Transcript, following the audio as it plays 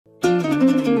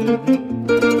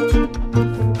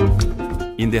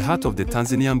In the heart of the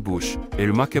Tanzanian bush, a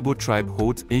remarkable tribe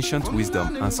holds ancient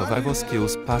wisdom and survival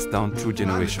skills passed down through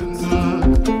generations.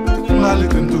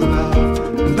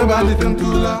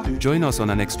 Join us on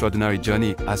an extraordinary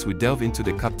journey as we delve into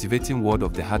the captivating world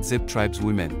of the Hadzabe tribe's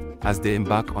women, as they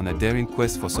embark on a daring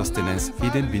quest for sustenance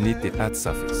hidden beneath the earth's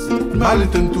surface.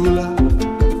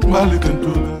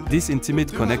 This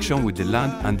intimate connection with the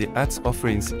land and the earth's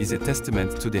offerings is a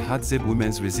testament to the Hadzabe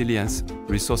women's resilience,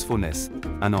 resourcefulness,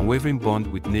 and unwavering bond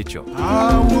with nature.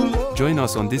 Join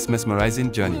us on this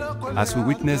mesmerizing journey as we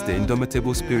witness the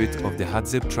indomitable spirit of the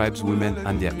Hadzabe tribe's women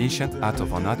and their ancient art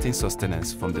of unearthing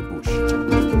sustenance from the bush.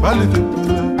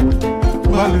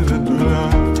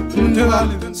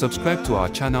 Subscribe to our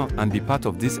channel and be part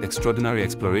of this extraordinary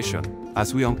exploration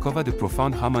as we uncover the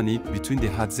profound harmony between the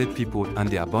Hadzabe people and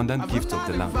the abundant gift of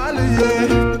the land.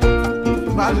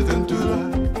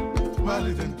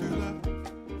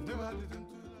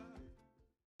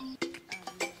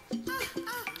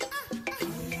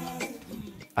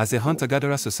 As a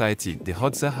hunter-gatherer society, the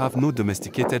Hadzabe have no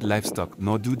domesticated livestock,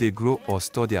 nor do they grow or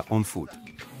store their own food.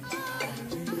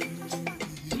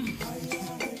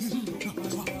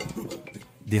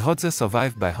 The Hadzabe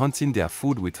survive by hunting their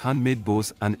food with handmade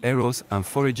bows and arrows and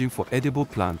foraging for edible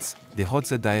plants. The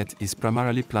Hadzabe diet is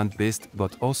primarily plant-based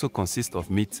but also consists of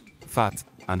meat, fat,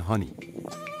 and honey.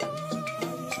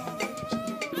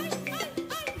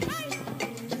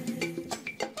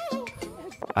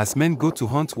 As men go to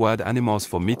hunt wild animals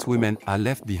for meat, women are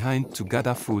left behind to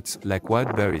gather fruits like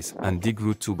wild berries and dig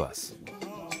root tubers.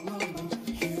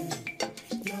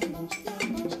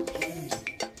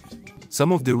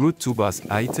 Some of the root tubers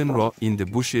are eaten raw in the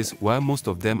bushes, while most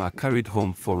of them are carried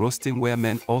home for roasting, where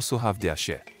men also have their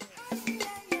share.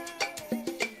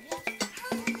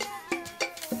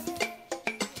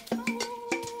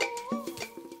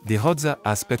 The Hadzabe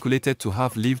are speculated to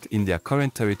have lived in their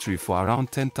current territory for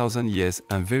around 10,000 years,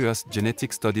 and various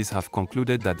genetic studies have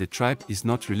concluded that the tribe is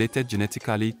not related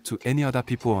genetically to any other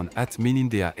people on Earth, meaning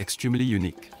they are extremely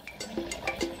unique.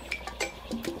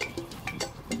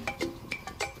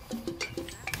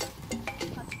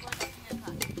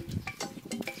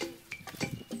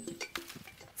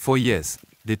 For years,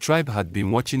 the tribe had been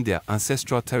watching their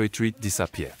ancestral territory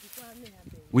disappear.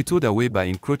 Whittled away by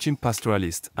encroaching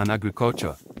pastoralists and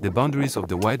agriculture, the boundaries of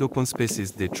the wide open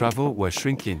spaces they travel were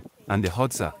shrinking, and the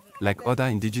Hadzabe, like other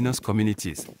indigenous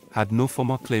communities, had no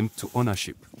formal claim to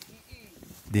ownership.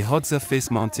 The Hadzabe face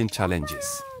mounting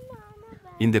challenges.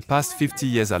 In the past 50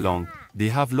 years alone, they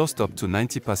have lost up to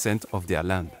 90% of their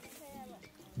land.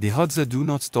 The Hadzabe do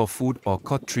not store food or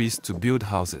cut trees to build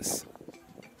houses.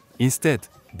 Instead,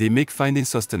 they make finding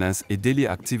sustenance a daily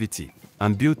activity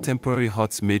and build temporary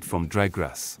huts made from dry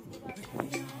grass.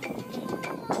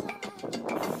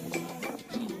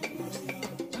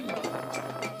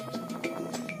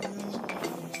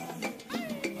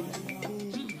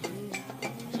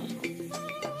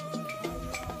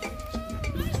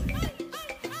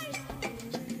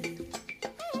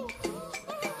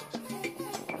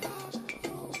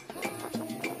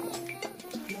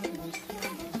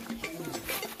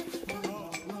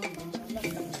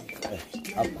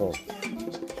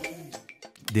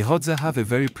 The Hadzabe have a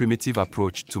very primitive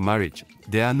approach to marriage.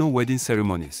 There are no wedding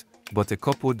ceremonies, but a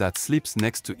couple that sleeps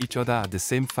next to each other at the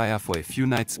same fire for a few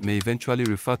nights may eventually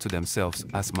refer to themselves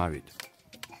as married.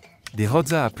 The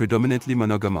Hadzabe are predominantly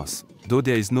monogamous, though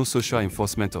there is no social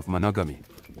enforcement of monogamy.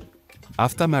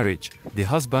 After marriage, the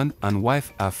husband and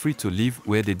wife are free to live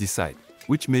where they decide,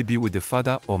 which may be with the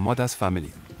father or mother's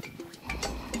family.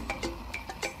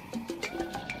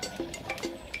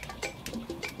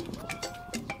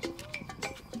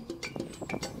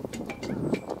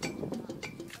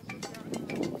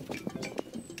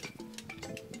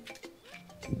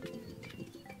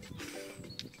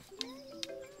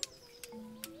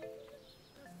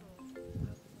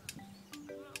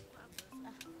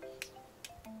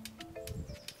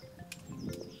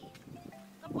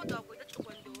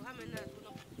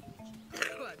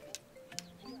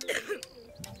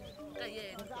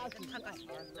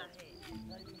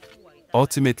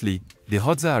 Ultimately, the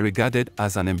Hadzabe are regarded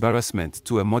as an embarrassment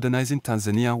to a modernizing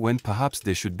Tanzania, when perhaps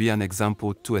they should be an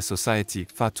example to a society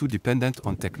far too dependent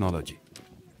on technology.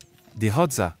 The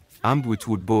Hadzabe, armed with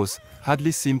wood bows,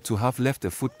 hardly seem to have left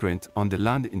a footprint on the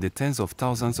land in the tens of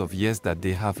thousands of years that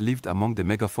they have lived among the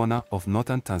megafauna of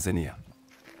northern Tanzania.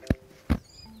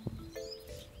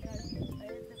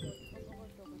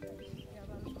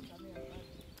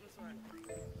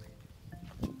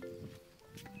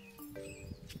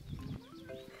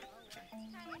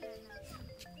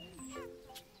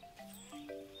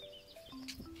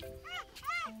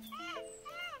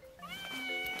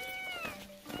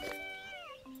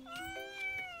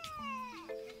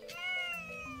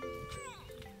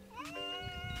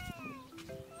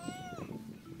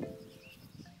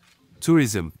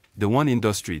 Tourism, the one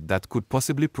industry that could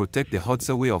possibly protect the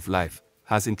Hadzabe way of life,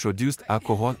 has introduced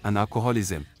alcohol and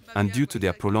alcoholism, and due to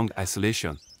their prolonged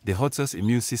isolation, the Hadzabe's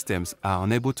immune systems are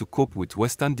unable to cope with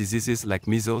Western diseases like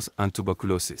measles and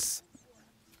tuberculosis.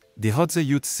 The Hadzabe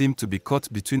youth seem to be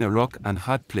caught between a rock and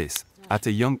hard place. At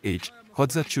a young age,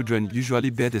 Hadzabe children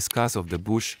usually bear the scars of the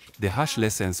bush, the harsh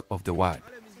lessons of the wild.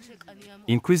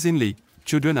 Increasingly,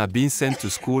 children are being sent to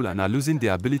school and are losing the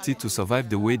ability to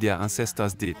survive the way their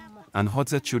ancestors did, and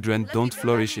Hadzabe children don't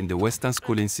flourish in the Western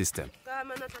schooling system.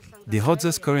 The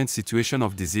Hadzabe's current situation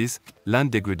of disease,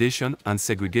 land degradation, and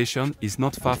segregation is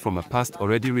not far from a past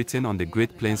already written on the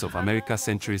Great Plains of America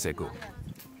centuries ago.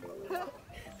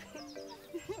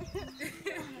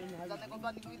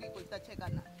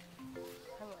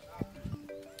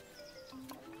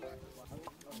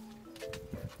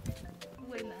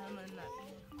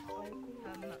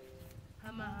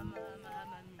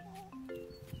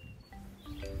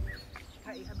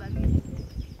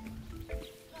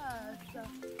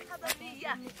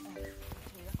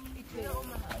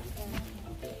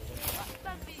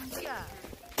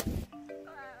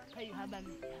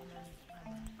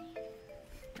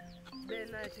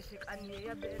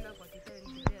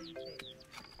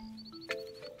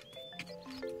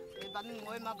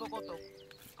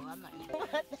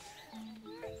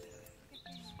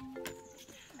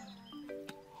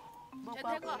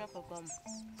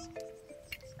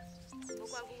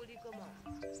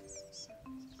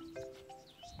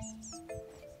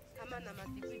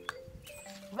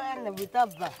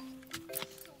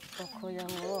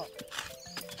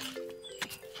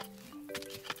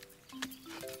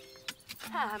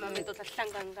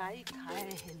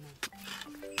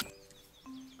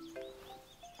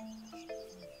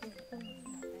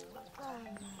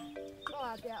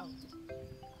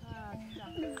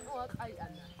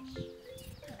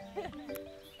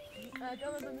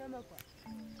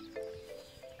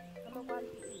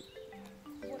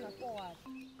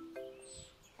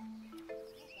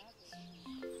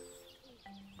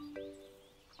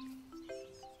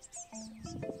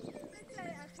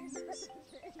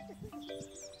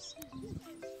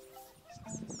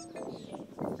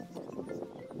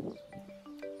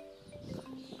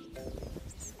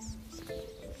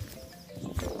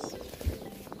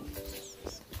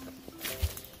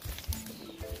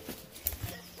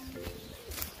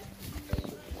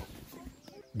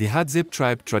 The Hadzabe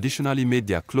tribe traditionally made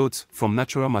their clothes from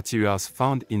natural materials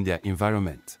found in their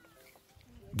environment.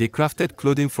 They crafted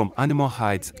clothing from animal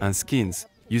hides and skins,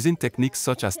 using techniques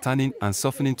such as tanning and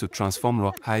softening to transform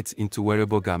raw hides into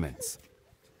wearable garments.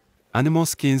 Animal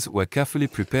skins were carefully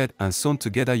prepared and sewn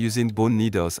together using bone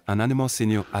needles and animal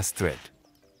sinew as thread.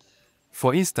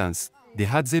 For instance, the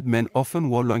Hadzabe men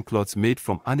often wore loincloths made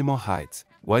from animal hides,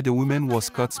 while the women wore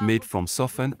skirts made from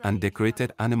softened and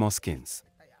decorated animal skins.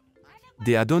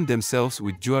 They adorned themselves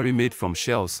with jewelry made from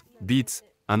shells, beads,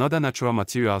 and other natural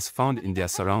materials found in their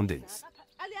surroundings.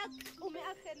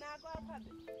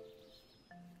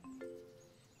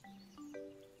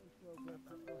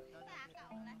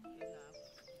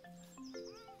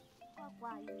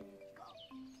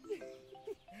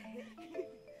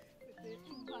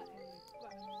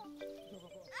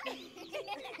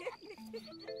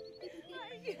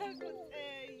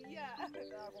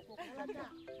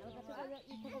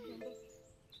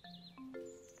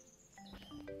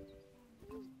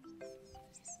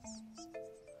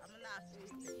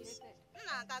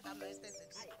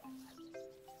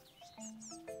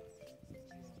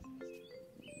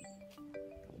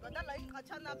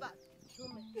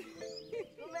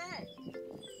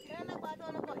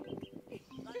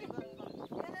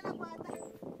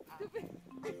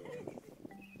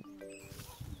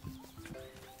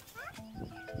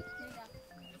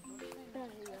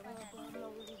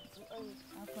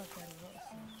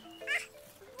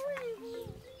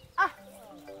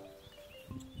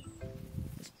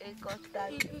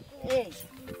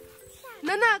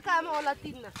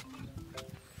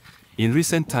 In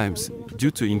recent times,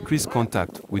 due to increased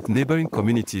contact with neighboring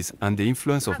communities and the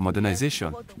influence of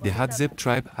modernization, the Hadzabe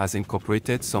tribe has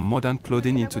incorporated some modern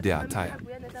clothing into their attire.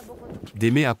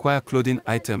 They may acquire clothing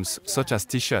items such as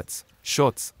t-shirts,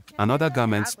 shorts, and other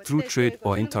garments through trade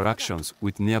or interactions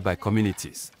with nearby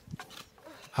communities.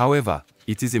 However,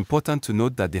 it is important to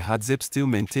note that the Hadzabe still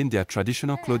maintain their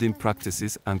traditional clothing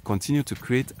practices and continue to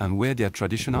create and wear their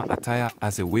traditional attire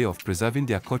as a way of preserving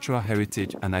their cultural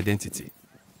heritage and identity.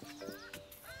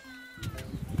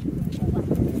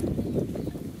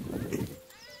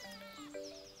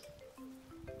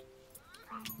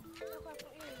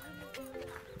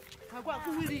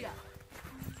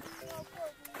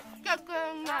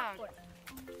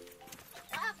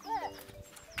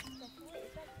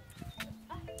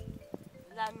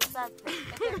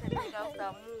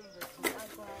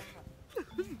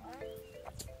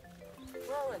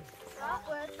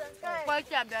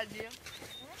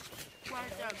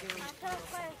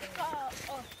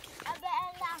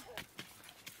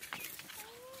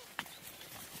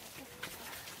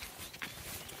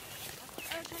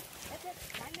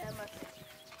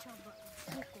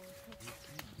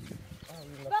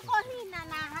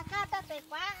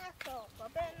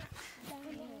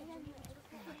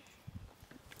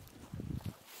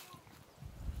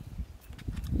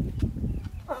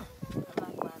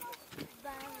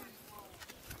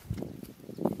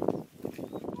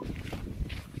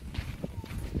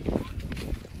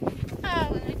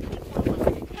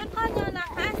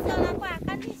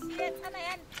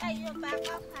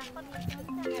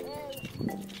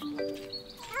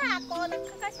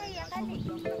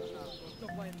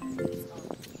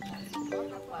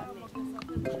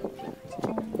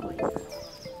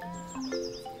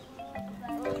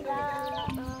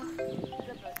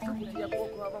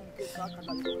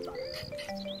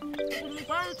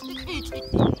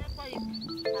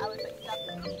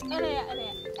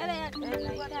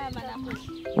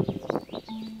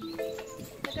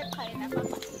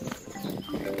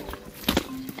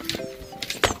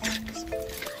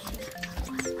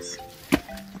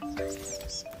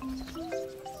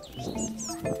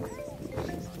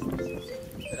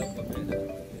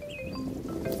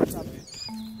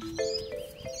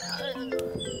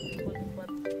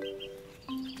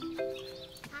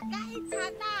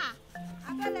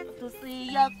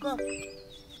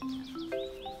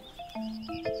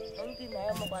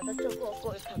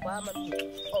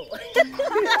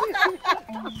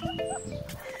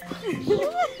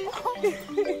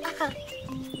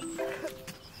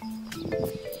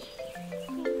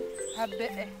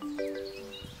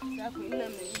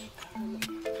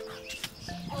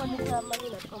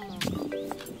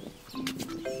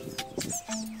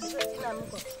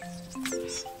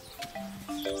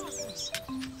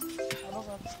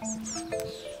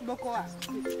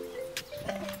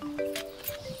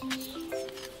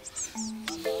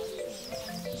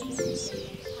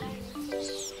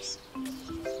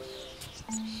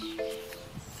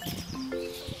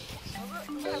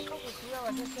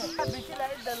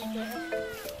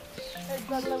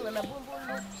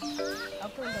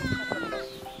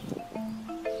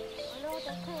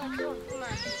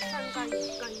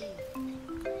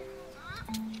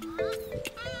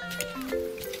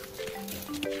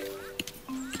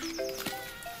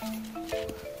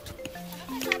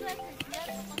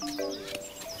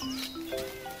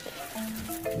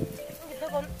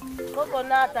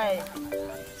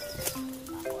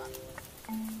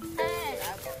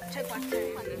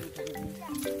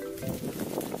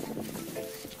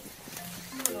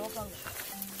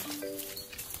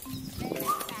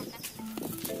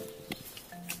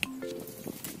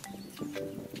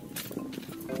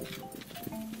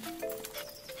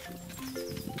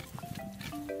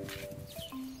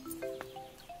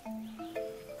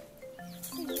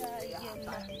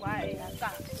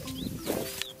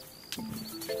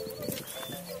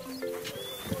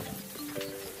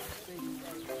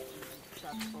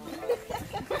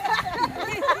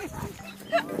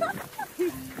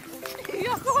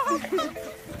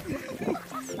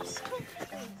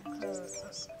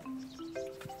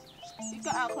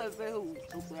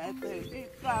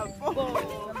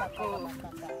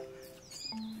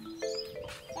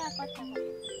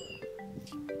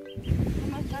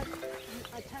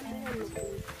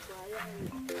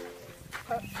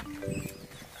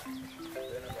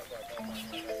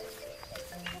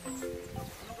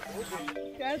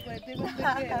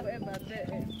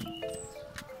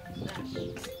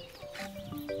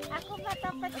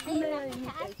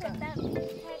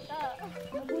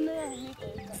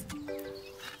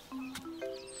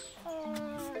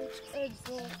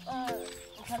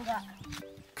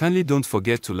 Kindly don't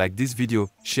forget to like this video,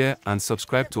 share and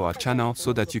subscribe to our channel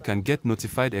so that you can get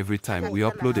notified every time we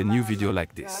upload a new video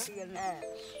like this.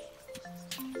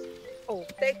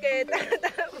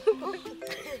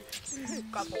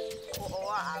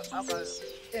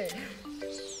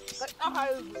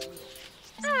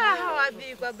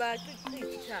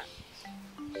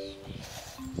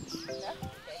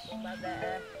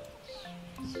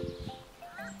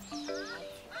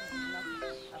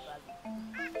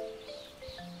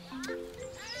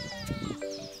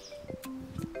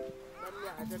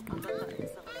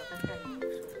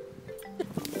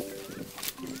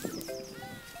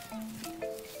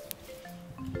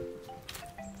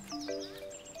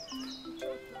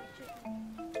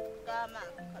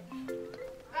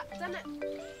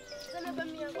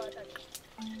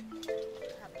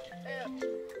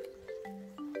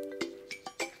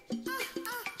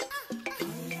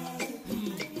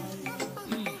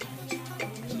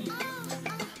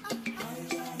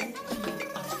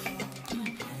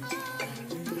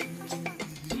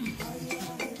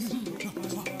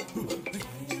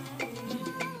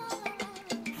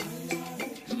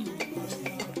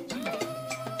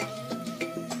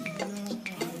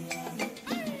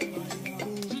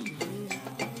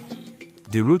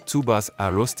 The root tubers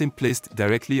are roasting, placed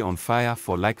directly on fire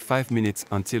for like 5 minutes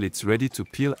until it's ready to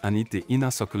peel and eat the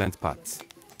inner succulent parts.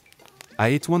 I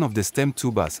ate one of the stem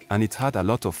tubers and it had a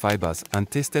lot of fibers and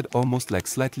tasted almost like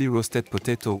slightly roasted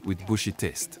potato with bushy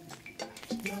taste.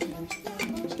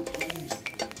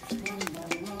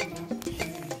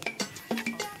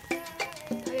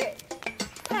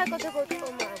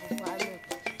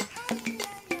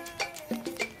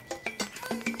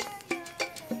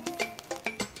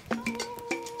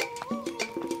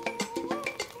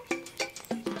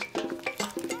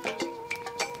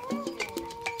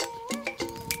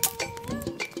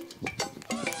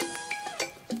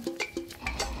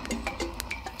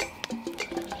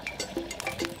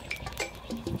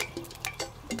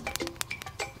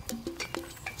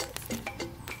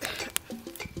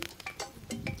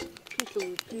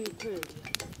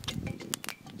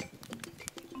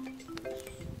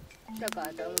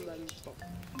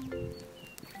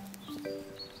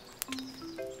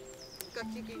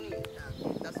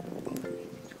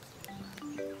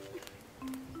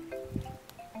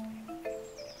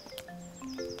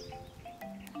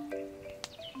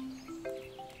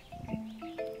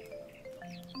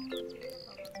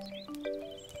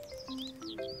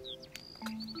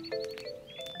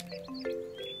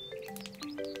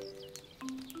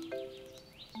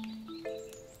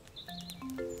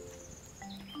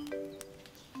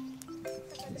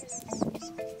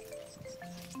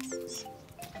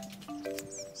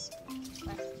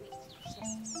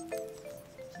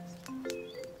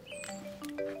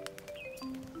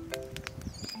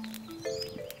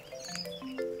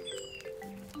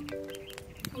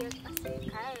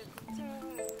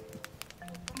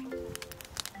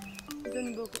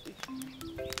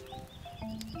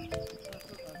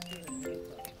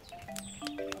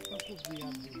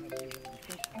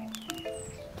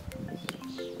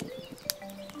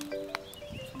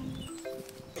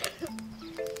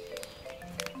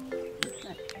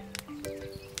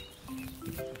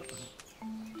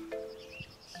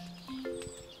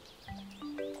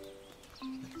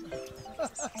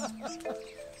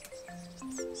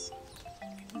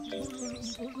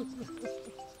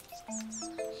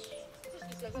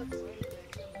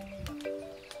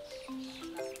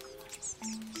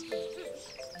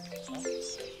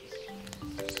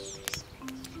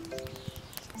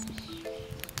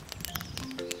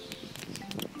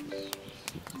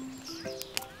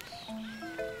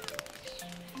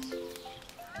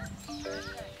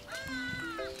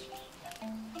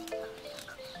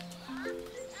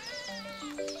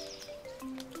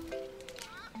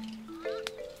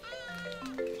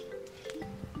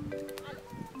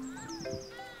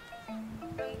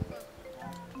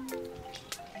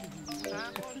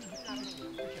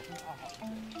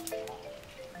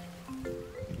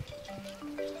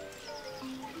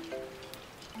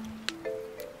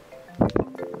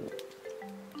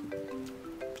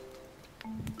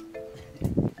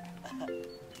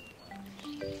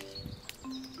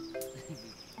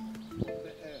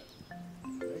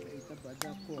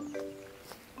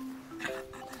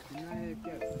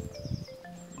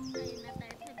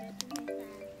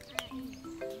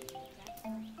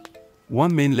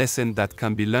 One main lesson that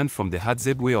can be learned from the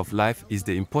Hadzabe way of life is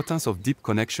the importance of deep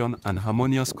connection and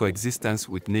harmonious coexistence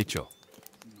with nature.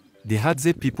 The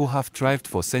Hadzabe people have thrived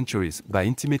for centuries by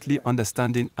intimately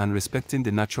understanding and respecting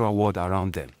the natural world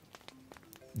around them.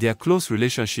 Their close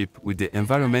relationship with the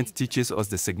environment teaches us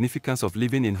the significance of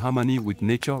living in harmony with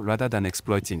nature rather than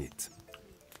exploiting it.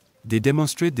 They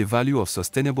demonstrate the value of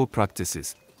sustainable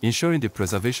practices, ensuring the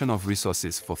preservation of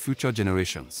resources for future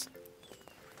generations.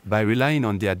 By relying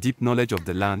on their deep knowledge of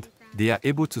the land, they are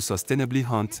able to sustainably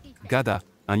hunt, gather,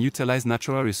 and utilize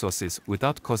natural resources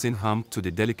without causing harm to the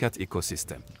delicate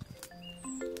ecosystem.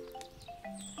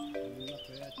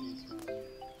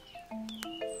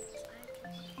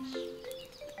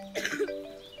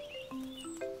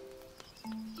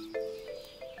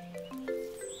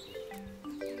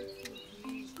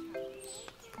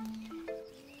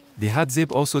 The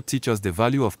Hadzabe also teach us the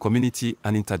value of community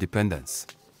and interdependence.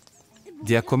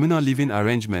 Their communal living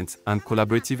arrangements and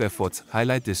collaborative efforts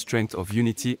highlight the strength of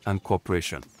unity and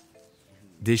cooperation.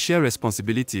 They share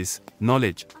responsibilities,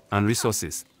 knowledge, and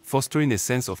resources, fostering a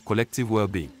sense of collective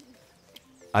well-being.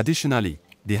 Additionally,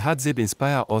 the Hadzabe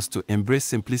inspire us to embrace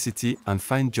simplicity and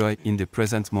find joy in the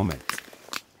present moment.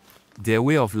 Their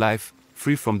way of life,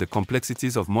 free from the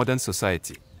complexities of modern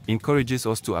society, encourages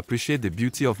us to appreciate the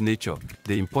beauty of nature,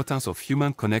 the importance of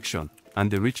human connection, and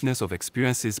the richness of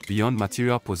experiences beyond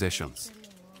material possessions.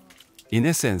 In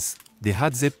essence, the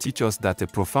Hadzabe teach us that a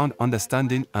profound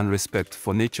understanding and respect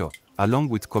for nature, along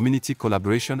with community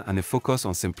collaboration and a focus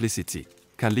on simplicity,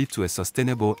 can lead to a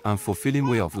sustainable and fulfilling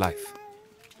way of life.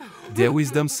 Their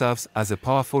wisdom serves as a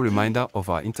powerful reminder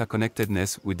of our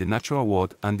interconnectedness with the natural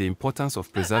world and the importance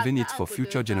of preserving it for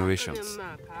future generations.